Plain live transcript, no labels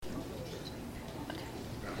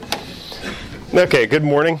Okay, good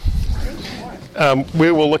morning. We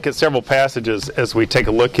will look at several passages as we take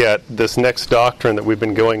a look at this next doctrine that we've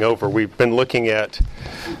been going over. We've been looking at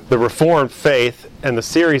the Reformed faith, and the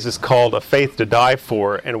series is called A Faith to Die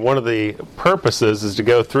For, and one of the purposes is to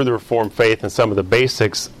go through the Reformed faith and some of the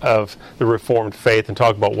basics of the Reformed faith and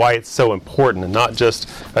talk about why it's so important, and not just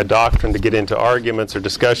a doctrine to get into arguments or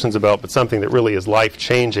discussions about, but something that really is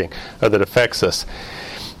life-changing, that affects us.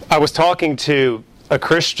 I was talking to a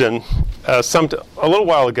Christian a little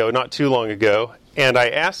while ago, not too long ago, and I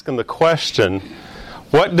asked him the question,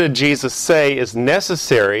 what did Jesus say is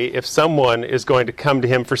necessary if someone is going to come to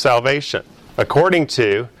him for salvation? According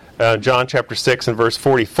to John chapter 6 and verse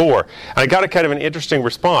 44. And I got a kind of an interesting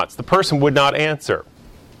response. The person would not answer.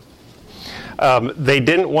 They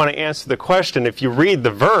didn't want to answer the question. If you read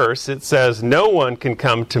the verse, it says, no one can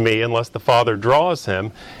come to me unless the Father draws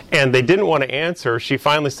him. And they didn't want to answer. She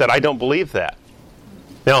finally said, I don't believe that.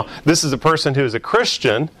 Now, this is a person who is a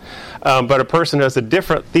Christian, but a person who has a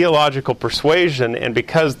different theological persuasion, and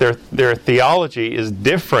because their theology is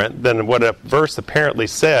different than what a verse apparently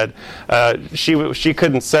said, she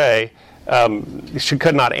couldn't say, she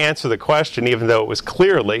could not answer the question, even though it was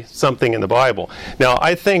clearly something in the Bible. Now,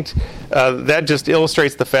 I think that just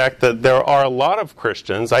illustrates the fact that there are a lot of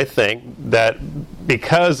Christians, I think, that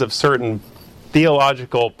because of certain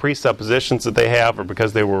theological presuppositions that they have, or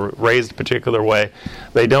because they were raised a particular way,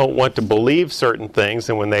 they don't want to believe certain things,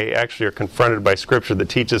 and when they actually are confronted by Scripture that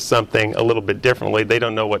teaches something a little bit differently, they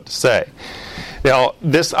don't know what to say. Now,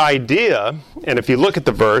 this idea, and if you look at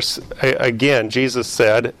the verse, again, Jesus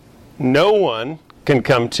said, no one can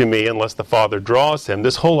come to me unless the Father draws him.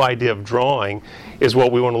 This whole idea of drawing is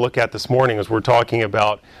what we want to look at this morning as we're talking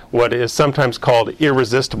about what is sometimes called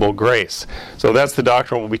irresistible grace. So that's the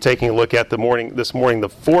doctrine we'll be taking a look at this morning, the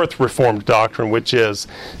fourth Reformed doctrine, which is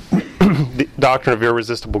the doctrine of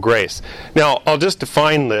irresistible grace. Now, I'll just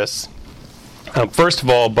define this. First of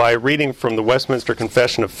all, by reading from the Westminster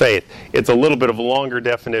Confession of Faith. It's a little bit of a longer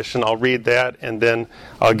definition. I'll read that, and then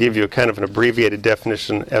I'll give you a kind of an abbreviated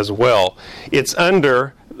definition as well. It's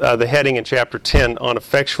under the heading in chapter 10 on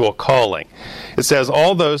effectual calling. It says,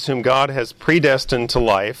 all those whom God has predestined to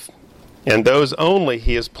life, and those only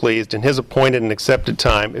he is pleased in his appointed and accepted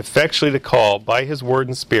time, effectually to call by his word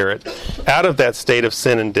and spirit out of that state of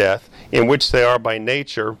sin and death, in which they are by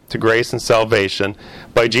nature to grace and salvation,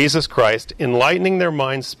 by Jesus Christ, enlightening their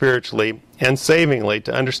minds spiritually and savingly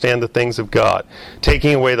to understand the things of God,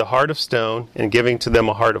 taking away the heart of stone and giving to them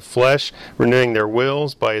a heart of flesh, renewing their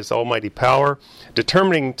wills by his almighty power,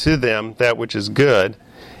 determining to them that which is good,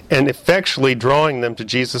 and effectually drawing them to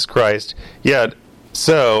Jesus Christ, yet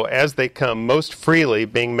so as they come most freely,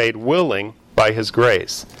 being made willing by his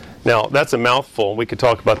grace. Now, that's a mouthful. We could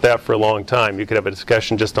talk about that for a long time. You could have a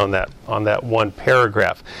discussion just on that one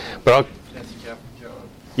paragraph. But That's chapter John.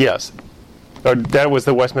 Yes. That was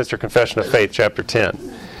the Westminster Confession of Faith, chapter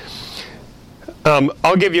 10.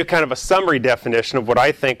 I'll give you kind of a summary definition of what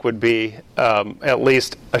I think would be at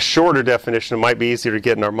least a shorter definition. It might be easier to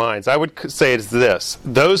get in our minds. I would say it's this.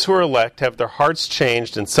 Those who are elect have their hearts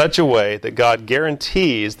changed in such a way that God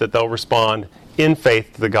guarantees that they'll respond in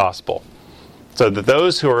faith to the gospel. So that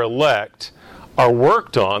those who are elect are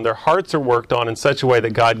worked on, their hearts are worked on in such a way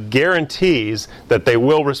that God guarantees that they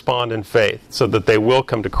will respond in faith, so that they will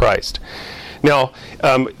come to Christ. Now,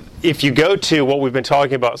 if you go to what we've been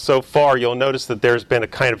talking about so far, you'll notice that there's been a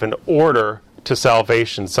kind of an order to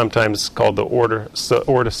salvation, sometimes called the order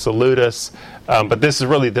salutis, but this is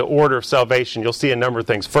really the order of salvation. You'll see a number of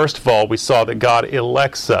things. First of all, we saw that God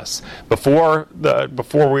elects us. Before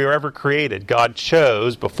we were ever created, God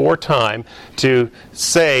chose, before time, to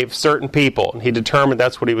save certain people. And he determined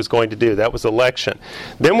that's what he was going to do. That was election.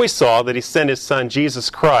 Then we saw that he sent his son,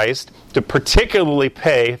 Jesus Christ, to particularly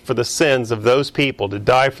pay for the sins of those people, to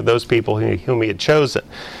die for those people whom he had chosen.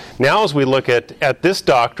 Now as we look at this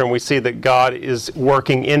doctrine, we see that God is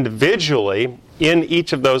working individually in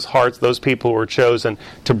each of those hearts, those people who were chosen,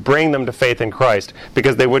 to bring them to faith in Christ,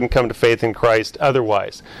 because they wouldn't come to faith in Christ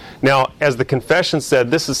otherwise. Now, as the confession said,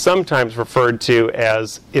 this is sometimes referred to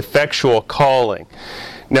as effectual calling.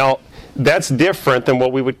 Now, that's different than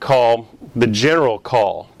what we would call the general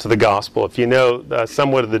call to the gospel. If you know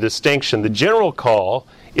somewhat of the distinction, the general call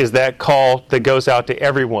is that call that goes out to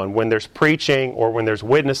everyone when there's preaching or when there's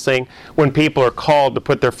witnessing, when people are called to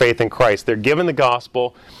put their faith in Christ. They're given the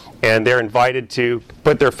gospel, and they're invited to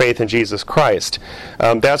put their faith in Jesus Christ.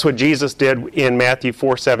 That's what Jesus did in Matthew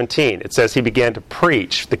 4:17. It says he began to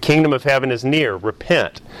preach, "The kingdom of heaven is near,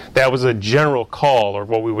 repent." That was a general call, or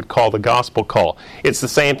what we would call the gospel call. It's the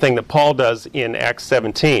same thing that Paul does in Acts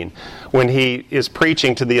 17. When he is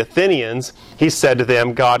preaching to the Athenians, he said to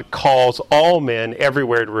them, God calls all men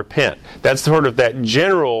everywhere to repent. That's sort of that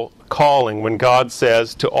general calling when God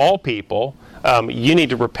says to all people, you need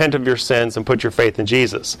to repent of your sins and put your faith in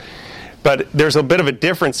Jesus. But there's a bit of a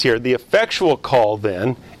difference here. The effectual call,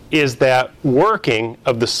 then, is that working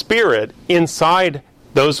of the Spirit inside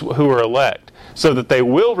those who are elect, so that they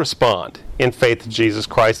will respond in faith in Jesus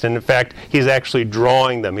Christ. And in fact, He's actually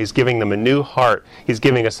drawing them. He's giving them a new heart. He's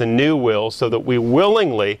giving us a new will so that we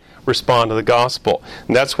willingly respond to the gospel.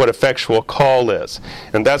 And that's what effectual call is.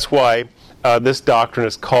 And that's why this doctrine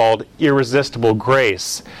is called irresistible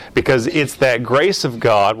grace, because it's that grace of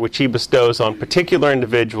God which He bestows on particular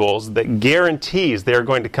individuals that guarantees they're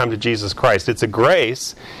going to come to Jesus Christ. It's a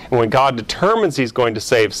grace, and when God determines He's going to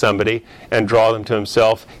save somebody and draw them to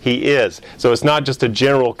Himself, He is. So it's not just a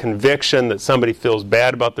general conviction that somebody feels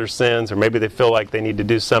bad about their sins, or maybe they feel like they need to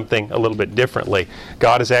do something a little bit differently.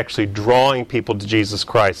 God is actually drawing people to Jesus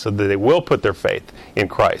Christ so that they will put their faith in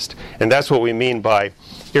Christ. And that's what we mean by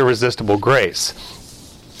irresistible grace.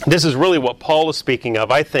 This is really what Paul is speaking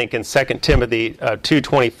of, I think, in 2 Timothy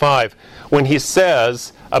 2:25, when he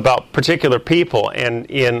says about particular people, and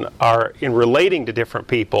in relating to different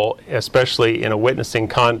people, especially in a witnessing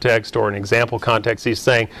context or an example context, he's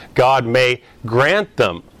saying God may grant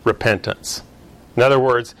them repentance. In other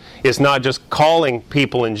words, it's not just calling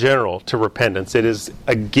people in general to repentance. It is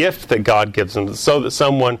a gift that God gives them, so that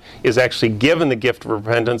someone is actually given the gift of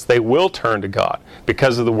repentance. They will turn to God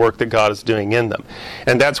because of the work that God is doing in them.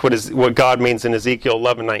 And that's what God means in Ezekiel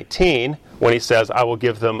 11:19 when He says, I will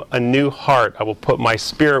give them a new heart. I will put my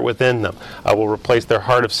Spirit within them. I will replace their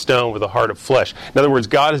heart of stone with a heart of flesh. In other words,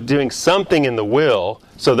 God is doing something in the will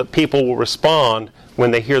so that people will respond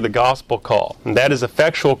when they hear the gospel call. And that is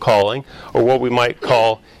effectual calling, or what we might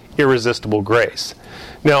call irresistible grace.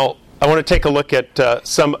 Now, I want to take a look at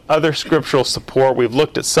some other scriptural support. We've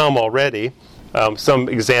looked at some already, some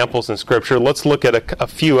examples in Scripture. Let's look at a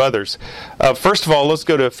few others. First of all, let's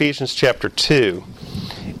go to Ephesians chapter 2.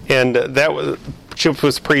 And Chip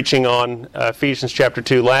was preaching on Ephesians chapter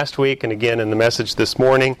 2 last week, and again in the message this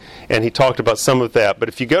morning, and he talked about some of that. But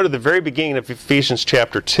if you go to the very beginning of Ephesians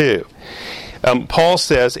chapter 2, Paul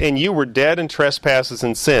says, "And you were dead in trespasses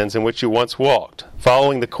and sins in which you once walked,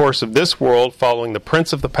 following the course of this world, following the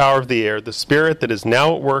prince of the power of the air, the spirit that is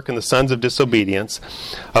now at work in the sons of disobedience,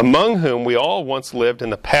 among whom we all once lived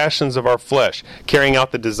in the passions of our flesh, carrying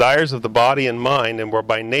out the desires of the body and mind, and were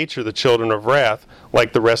by nature the children of wrath,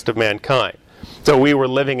 like the rest of mankind." So we were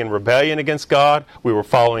living in rebellion against God. We were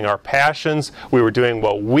following our passions. We were doing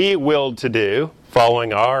what we willed to do,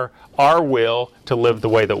 following our will to live the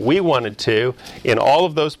way that we wanted to in all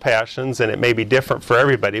of those passions, and it may be different for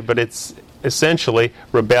everybody, but it's essentially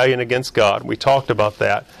rebellion against God. We talked about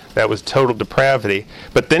that. That was total depravity.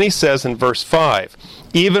 But then he says in verse 5,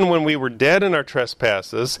 "Even when we were dead in our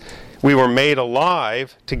trespasses, we were made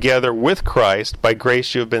alive together with Christ. By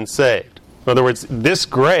grace you have been saved." In other words, this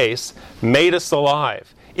grace made us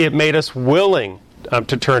alive. It made us willing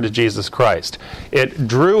to turn to Jesus Christ. It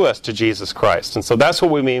drew us to Jesus Christ. And so that's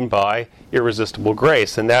what we mean by irresistible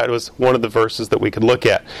grace. And that was one of the verses that we could look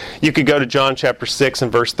at. You could go to John chapter 6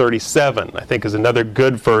 and verse 37, I think is another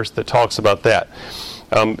good verse that talks about that.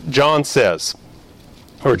 John says,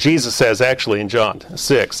 or Jesus says actually in John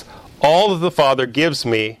 6, "All that the Father gives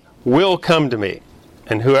me will come to me,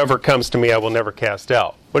 and whoever comes to me I will never cast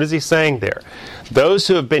out." What is he saying there? Those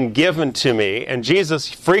who have been given to me, and Jesus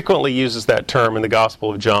frequently uses that term in the Gospel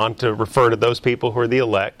of John to refer to those people who are the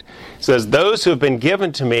elect. He says, those who have been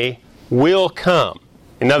given to me will come.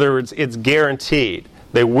 In other words, it's guaranteed.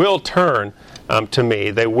 They will turn to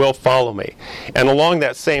me. They will follow me. And along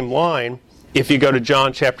that same line, if you go to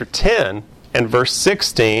John chapter 10 and verse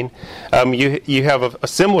 16, you have a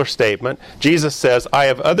similar statement. Jesus says, "I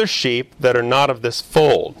have other sheep that are not of this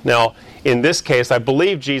fold." Now, in this case, I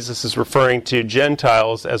believe Jesus is referring to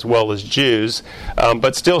Gentiles as well as Jews,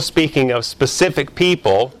 but still speaking of specific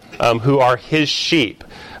people who are His sheep,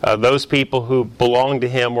 those people who belong to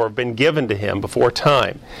Him or have been given to Him before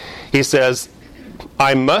time. He says,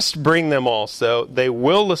 "I must bring them also. They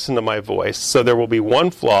will listen to my voice, so there will be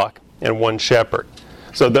one flock and one shepherd."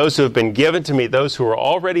 So those who have been given to me, those who are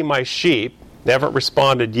already my sheep, they haven't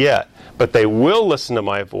responded yet, but they will listen to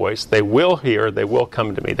my voice, they will hear, they will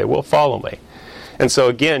come to me, they will follow me. And so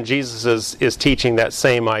again, Jesus is teaching that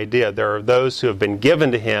same idea. There are those who have been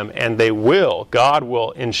given to him, and God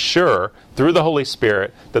will ensure through the Holy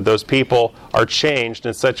Spirit that those people are changed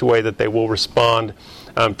in such a way that they will respond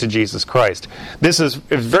to Jesus Christ. This is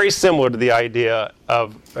very similar to the idea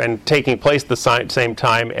of, and taking place at the same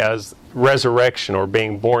time as resurrection or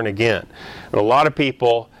being born again. And a lot of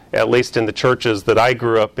people, at least in the churches that I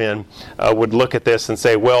grew up in, would look at this and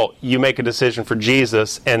say, well, you make a decision for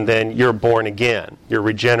Jesus and then you're born again. You're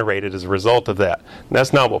regenerated as a result of that. And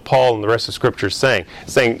that's not what Paul and the rest of Scripture is saying.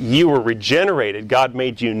 It's saying you were regenerated, God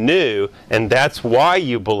made you new, and that's why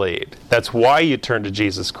you believed. That's why you turned to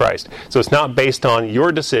Jesus Christ. So it's not based on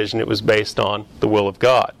your decision, it was based on the will of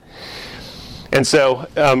God. And so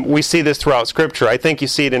we see this throughout Scripture. I think you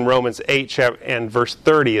see it in Romans 8 and verse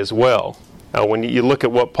 30 as well. When you look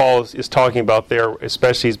at what Paul is talking about there,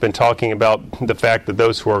 especially he's been talking about the fact that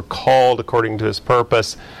those who are called according to his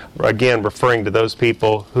purpose, again referring to those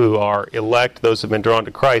people who are elect, those who have been drawn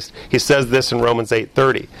to Christ, he says this in Romans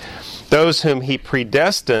 8:30. Those whom he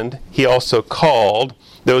predestined, he also called.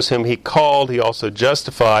 Those whom he called, he also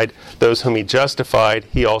justified. Those whom he justified,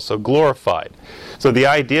 he also glorified. So the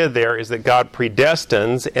idea there is that God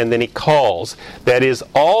predestines and then he calls. That is,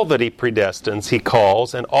 all that he predestines, he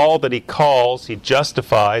calls, and all that he calls, he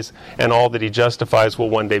justifies, and all that he justifies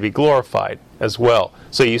will one day be glorified as well.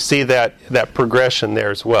 So you see that progression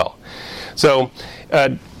there as well. So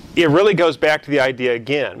it really goes back to the idea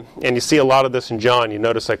again, and you see a lot of this in John. You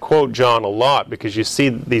notice I quote John a lot because you see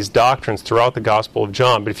these doctrines throughout the Gospel of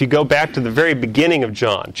John. But if you go back to the very beginning of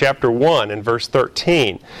John, chapter 1 and verse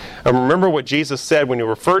 13, remember what Jesus said when he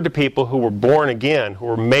referred to people who were born again, who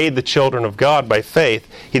were made the children of God by faith.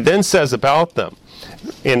 He then says about them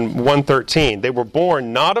in 1:13, they were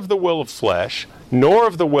born not of the will of flesh, nor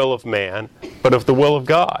of the will of man, but of the will of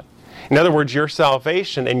God. In other words, your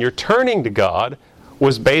salvation and your turning to God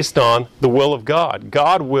was based on the will of God.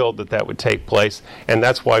 God willed that would take place, and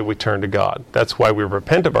that's why we turn to God. That's why we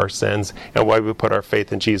repent of our sins and why we put our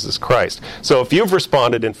faith in Jesus Christ. So if you've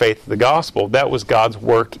responded in faith to the gospel, that was God's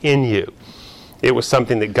work in you. It was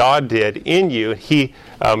something that God did in you. He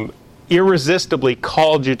irresistibly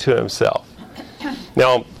called you to himself.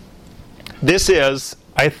 Now, this is,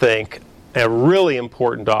 I think, a really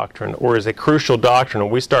important doctrine, or is a crucial doctrine.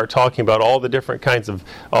 When we start talking about all the different kinds of,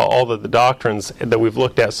 all of the doctrines that we've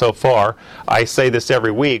looked at so far, I say this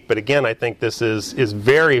every week, but again, I think this is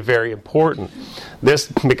very, very important.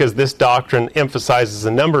 Because this doctrine emphasizes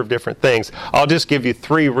a number of different things. I'll just give you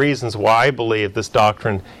 3 reasons why I believe this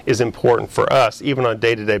doctrine is important for us, even on a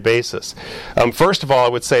day-to-day basis. First of all, I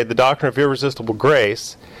would say the doctrine of irresistible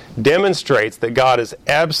grace demonstrates that God is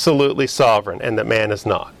absolutely sovereign and that man is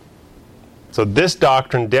not. So this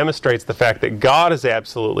doctrine demonstrates the fact that God is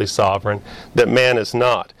absolutely sovereign, that man is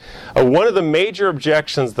not. One of the major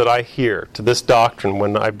objections that I hear to this doctrine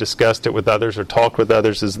when I've discussed it with others or talked with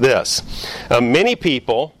others is this. Many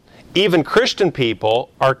people, even Christian people,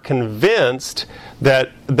 are convinced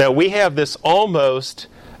that we have this almost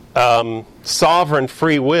sovereign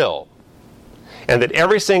free will, and that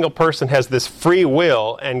every single person has this free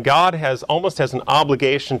will, and God almost has an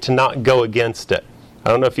obligation to not go against it. I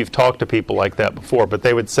don't know if you've talked to people like that before, but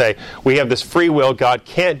they would say, we have this free will, God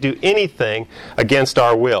can't do anything against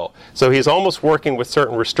our will. So he's almost working with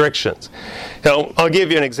certain restrictions. Now, I'll give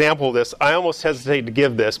you an example of this. I almost hesitate to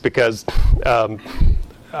give this because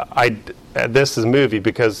this is a movie,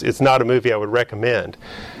 because it's not a movie I would recommend.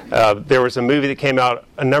 There was a movie that came out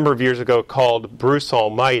a number of years ago called Bruce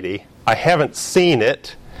Almighty. I haven't seen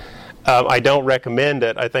it. I don't recommend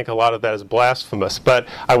it. I think a lot of that is blasphemous. But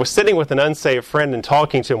I was sitting with an unsaved friend and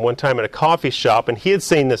talking to him one time at a coffee shop, and he had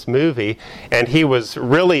seen this movie, and he was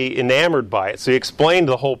really enamored by it. So he explained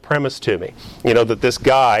the whole premise to me. That this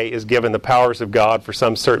guy is given the powers of God for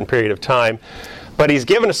some certain period of time, but he's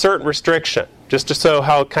given a certain restriction, just to show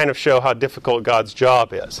how difficult God's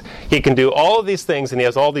job is. He can do all of these things, and he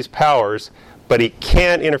has all these powers, but he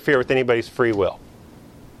can't interfere with anybody's free will.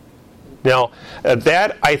 Now,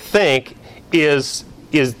 that, I think, is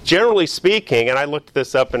generally speaking, and I looked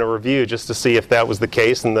this up in a review just to see if that was the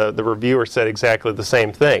case, and the reviewer said exactly the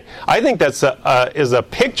same thing. I think that's is a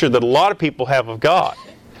picture that a lot of people have of God,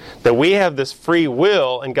 that we have this free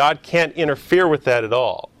will, and God can't interfere with that at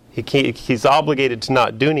all. He's obligated to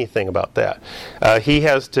not do anything about that. He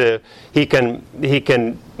can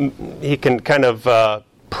kind of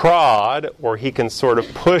prod, or he can sort of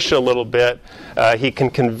push a little bit. He can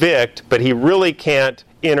convict, but he really can't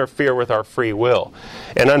interfere with our free will.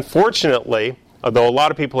 And unfortunately, although a lot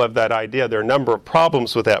of people have that idea, there are a number of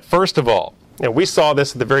problems with that. First of all, and we saw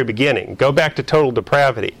this at the very beginning, go back to total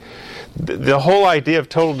depravity. The whole idea of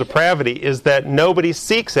total depravity is that nobody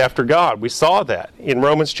seeks after God. We saw that in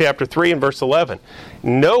Romans chapter 3 and verse 11.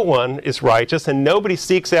 No one is righteous and nobody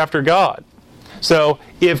seeks after God. So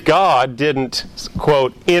if God didn't,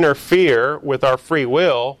 quote, interfere with our free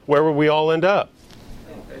will, where would we all end up?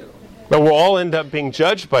 But we'll all end up being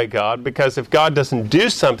judged by God, because if God doesn't do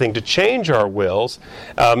something to change our wills,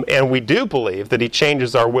 and we do believe that He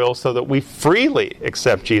changes our will so that we freely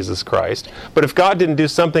accept Jesus Christ, but if God didn't do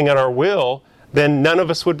something in our will, then none of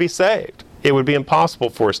us would be saved. It would be impossible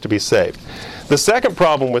for us to be saved. The second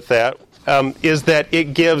problem with that is that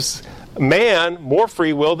it gives man more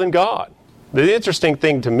free will than God. The interesting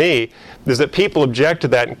thing to me is that people object to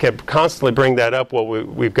that and can constantly bring that up. Well,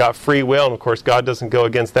 we've got free will, and of course God doesn't go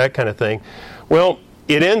against that kind of thing. Well,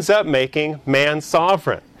 it ends up making man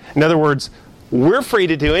sovereign. In other words, we're free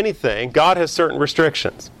to do anything. God has certain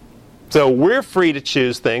restrictions. So we're free to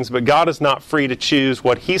choose things, but God is not free to choose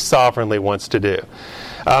what He sovereignly wants to do.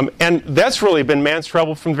 And that's really been man's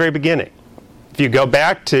trouble from the very beginning. If you go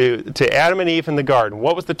back to Adam and Eve in the garden,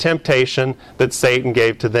 what was the temptation that Satan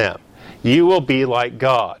gave to them? You will be like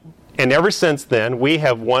God. And ever since then, we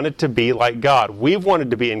have wanted to be like God. We've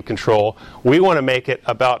wanted to be in control. We want to make it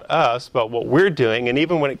about us, about what we're doing. And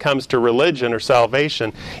even when it comes to religion or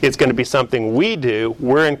salvation, it's going to be something we do.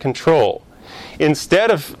 We're in control.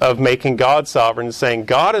 Instead of making God sovereign and saying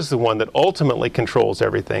God is the one that ultimately controls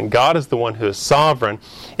everything, God is the one who is sovereign,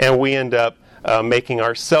 and we end up making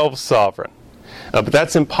ourselves sovereign. But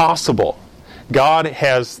that's impossible. God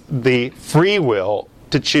has the free will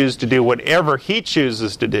to choose to do whatever He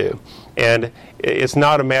chooses to do. And it's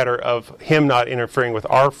not a matter of Him not interfering with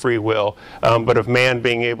our free will, but of man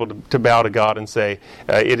being able to bow to God and say,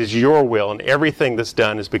 it is your will, and everything that's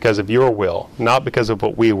done is because of your will, not because of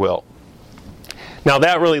what we will. Now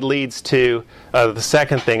that really leads to the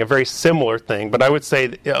second thing, a very similar thing, but I would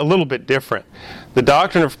say a little bit different. The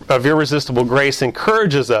doctrine of irresistible grace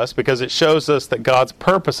encourages us because it shows us that God's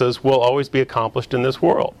purposes will always be accomplished in this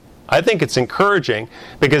world. I think it's encouraging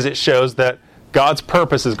because it shows that God's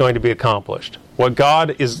purpose is going to be accomplished. What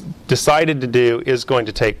God is decided to do is going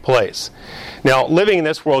to take place. Now, living in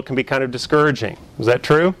this world can be kind of discouraging. Is that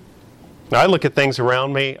true? I look at things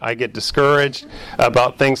around me, I get discouraged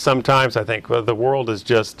about things sometimes. I think, well, the world is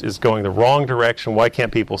going the wrong direction. Why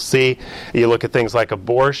can't people see? You look at things like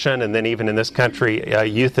abortion, and then even in this country,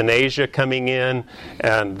 euthanasia coming in,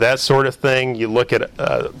 and that sort of thing. You look at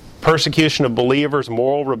persecution of believers,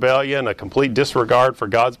 moral rebellion, a complete disregard for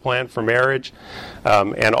God's plan for marriage,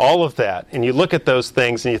 and all of that. And you look at those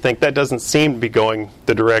things and you think that doesn't seem to be going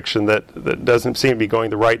the direction, that doesn't seem to be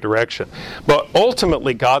going the right direction. But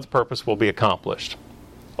ultimately, God's purpose will be accomplished.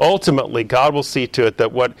 Ultimately, God will see to it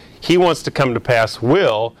that what He wants to come to pass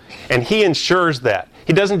will, and He ensures that.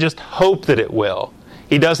 He doesn't just hope that it will.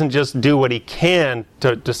 He doesn't just do what He can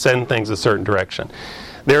to send things a certain direction.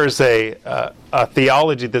 There is a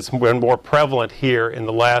theology that's been more prevalent here in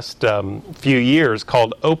the last few years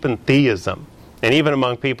called open theism. And even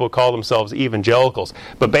among people who call themselves evangelicals.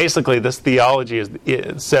 But basically this theology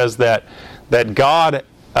says that God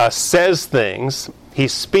says things, He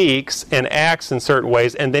speaks and acts in certain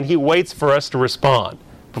ways, and then He waits for us to respond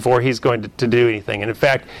before He's going to do anything. And in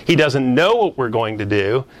fact, He doesn't know what we're going to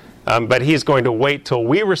do, but He's going to wait till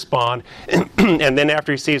we respond, and then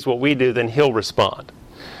after He sees what we do, then He'll respond.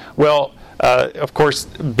 Well, of course,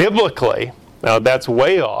 biblically, that's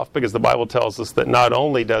way off, because the Bible tells us that not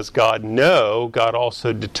only does God know, God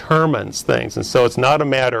also determines things. And so it's not a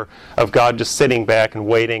matter of God just sitting back and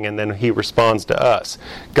waiting and then He responds to us.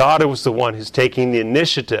 God is the one who's taking the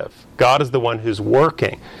initiative. God is the one who's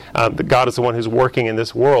working. God is the one who's working in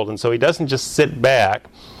this world. And so He doesn't just sit back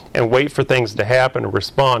and wait for things to happen and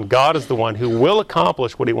respond. God is the one who will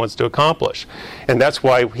accomplish what He wants to accomplish. And that's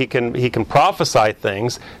why He can prophesy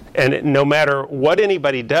things, and no matter what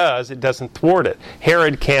anybody does, it doesn't thwart it.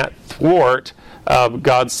 Herod can't thwart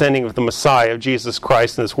God's sending of the Messiah, of Jesus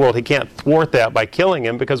Christ, in this world. He can't thwart that by killing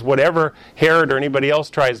Him, because whatever Herod or anybody else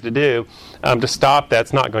tries to do to stop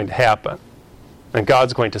that's not going to happen. And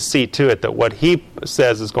God's going to see to it that what He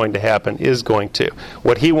says is going to happen is going to.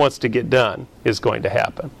 What He wants to get done is going to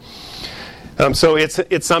happen. So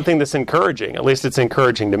it's something that's encouraging. At least it's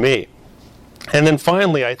encouraging to me. And then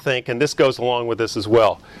finally, I think, and this goes along with this as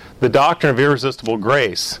well, the doctrine of irresistible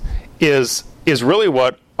grace is really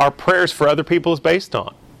what our prayers for other people is based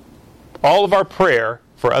on. All of our prayer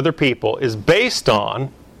for other people is based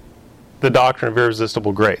on the doctrine of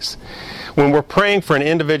irresistible grace. When we're praying for an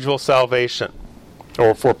individual salvation,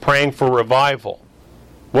 or if we're praying for revival,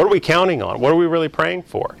 what are we counting on? What are we really praying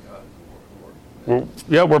for?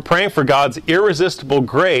 We're praying for God's irresistible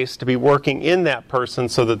grace to be working in that person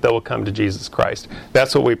so that they will come to Jesus Christ.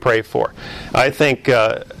 That's what we pray for. I think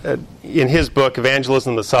in his book,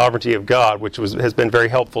 Evangelism and the Sovereignty of God, which has been very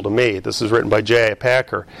helpful to me, this is written by J.I.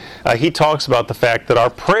 Packer, he talks about the fact that our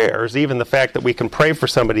prayers, even the fact that we can pray for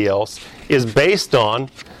somebody else, is based on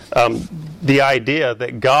the idea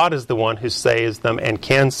that God is the one who saves them and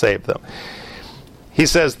can save them. He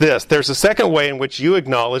says this, there's a second way in which you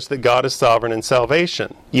acknowledge that God is sovereign in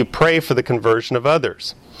salvation. You pray for the conversion of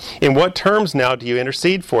others. In what terms now do you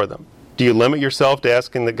intercede for them? Do you limit yourself to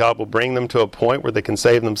asking that God will bring them to a point where they can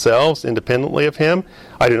save themselves independently of Him?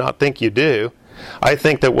 I do not think you do. I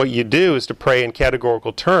think that what you do is to pray in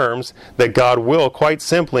categorical terms that God will quite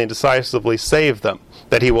simply and decisively save them,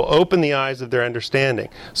 that He will open the eyes of their understanding,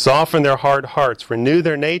 soften their hard hearts, renew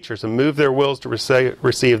their natures, and move their wills to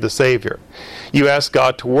receive the Savior. You ask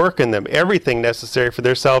God to work in them everything necessary for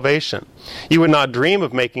their salvation. You would not dream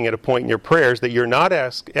of making it a point in your prayers that you're not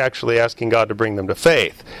actually asking God to bring them to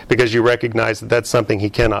faith, because you recognize that that's something He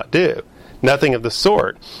cannot do. Nothing of the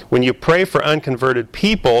sort. When you pray for unconverted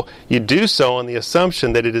people, you do so on the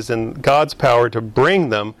assumption that it is in God's power to bring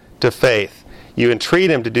them to faith. You entreat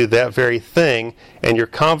Him to do that very thing, and your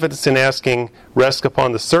confidence in asking rests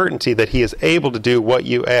upon the certainty that He is able to do what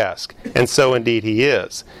you ask. And so indeed He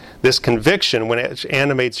is. This conviction, when it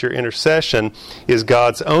animates your intercession, is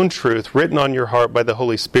God's own truth written on your heart by the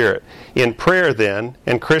Holy Spirit. In prayer, then,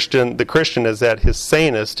 and the Christian is at his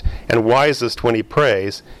sanest and wisest when he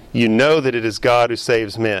prays, you know that it is God who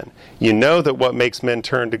saves men. You know that what makes men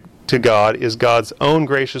turn to God is God's own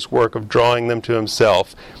gracious work of drawing them to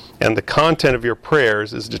Himself, and the content of your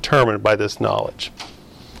prayers is determined by this knowledge.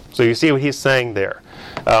 So you see what he's saying there.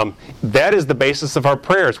 That is the basis of our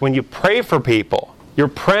prayers. When you pray for people, you're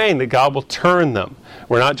praying that God will turn them.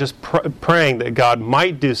 We're not just praying that God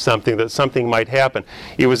might do something, that something might happen.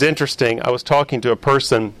 It was interesting. I was talking to a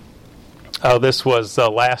person, this was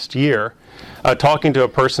last year, talking to a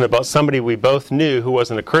person about somebody we both knew who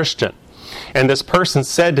wasn't a Christian. And this person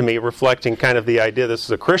said to me, reflecting kind of the idea this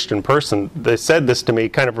is a Christian person, they said this to me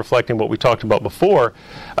kind of reflecting what we talked about before.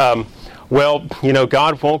 Well,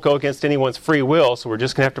 God won't go against anyone's free will, so we're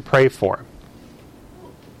just going to have to pray for him.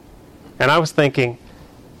 And I was thinking,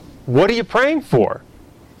 what are you praying for?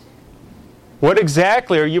 What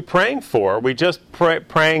exactly are you praying for? Are we just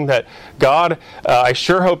praying that God, I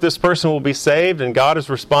sure hope this person will be saved, and God is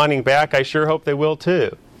responding back, I sure hope they will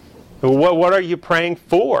too? What are you praying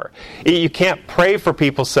for? You can't pray for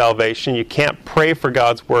people's salvation. You can't pray for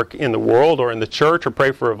God's work in the world or in the church or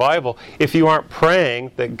pray for revival if you aren't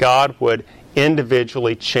praying that God would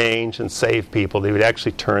individually change and save people. They would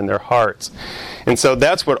actually turn their hearts. And so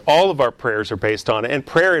that's what all of our prayers are based on. And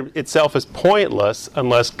prayer itself is pointless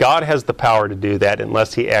unless God has the power to do that,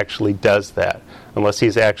 unless He actually does that, unless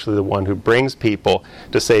He's actually the one who brings people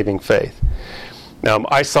to saving faith.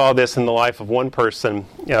 I saw this in the life of one person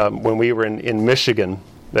when we were in Michigan.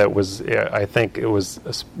 That was, I think it was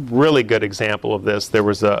a really good example of this. There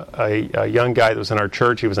was a young guy that was in our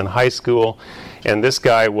church. He was in high school, and this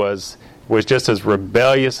guy was just as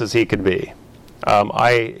rebellious as he could be.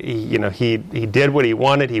 He did what he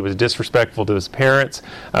wanted. He was disrespectful to his parents.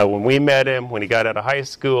 When we met him, when he got out of high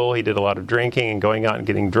school, he did a lot of drinking and going out and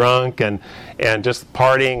getting drunk and just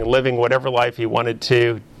partying, living whatever life he wanted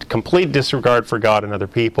to. Complete disregard for God and other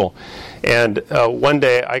people. And one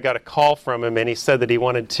day I got a call from him, and he said that he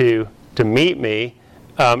wanted to meet me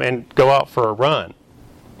and go out for a run.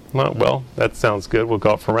 Well, that sounds good. We'll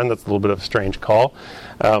go out for a run. That's a little bit of a strange call.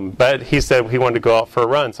 But he said he wanted to go out for a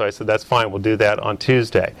run, so I said, that's fine. We'll do that on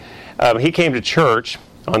Tuesday. He came to church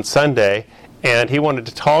on Sunday, and he wanted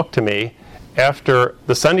to talk to me after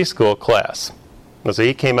the Sunday school class. And so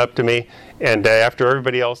he came up to me, and after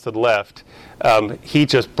everybody else had left, he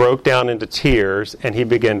just broke down into tears, and he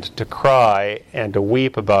began to cry and to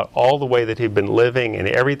weep about all the way that he'd been living and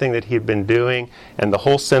everything that he'd been doing and the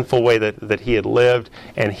whole sinful way that he had lived,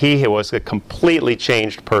 and he was a completely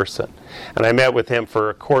changed person. And I met with him for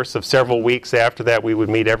a course of several weeks after that. We would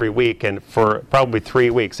meet every week, and for probably 3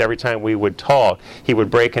 weeks, every time we would talk, he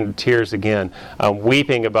would break into tears again,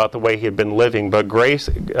 weeping about the way he had been living, but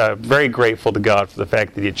very grateful to God for the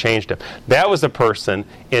fact that He had changed him. That was a person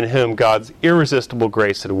in whom God's irresistible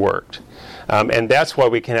grace had worked. And that's why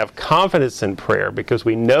we can have confidence in prayer, because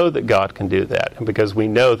we know that God can do that, and because we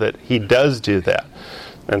know that He does do that.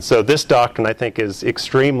 And so this doctrine, I think, is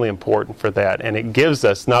extremely important for that. And it gives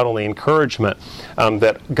us not only encouragement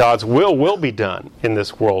that God's will be done in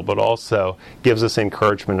this world, but also gives us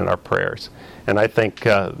encouragement in our prayers. And I think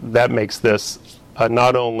that makes this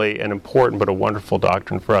not only an important but a wonderful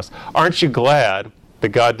doctrine for us. Aren't you glad that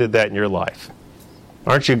God did that in your life?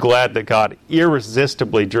 Aren't you glad that God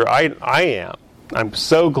irresistibly drew? I am. I'm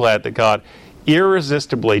so glad that God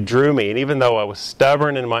irresistibly drew me. And even though I was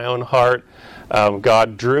stubborn in my own heart,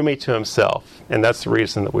 God drew me to himself. And that's the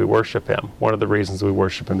reason that we worship him. One of the reasons we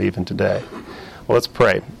worship him even today. Well, let's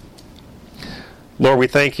pray. Lord, we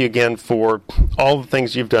thank you again for all the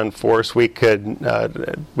things you've done for us. We could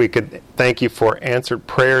thank you for answered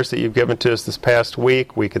prayers that you've given to us this past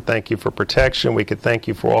week. We could thank you for protection. We could thank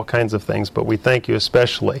you for all kinds of things. But we thank you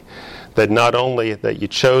especially that not only that you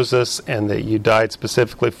chose us and that you died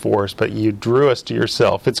specifically for us, but you drew us to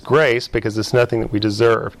yourself. It's grace because it's nothing that we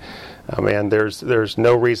deserve. And there's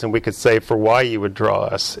no reason we could say for why you would draw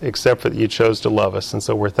us except that you chose to love us. And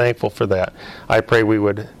so we're thankful for that. I pray we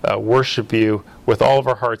would worship you with all of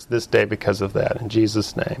our hearts this day because of that. In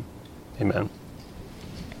Jesus' name, amen.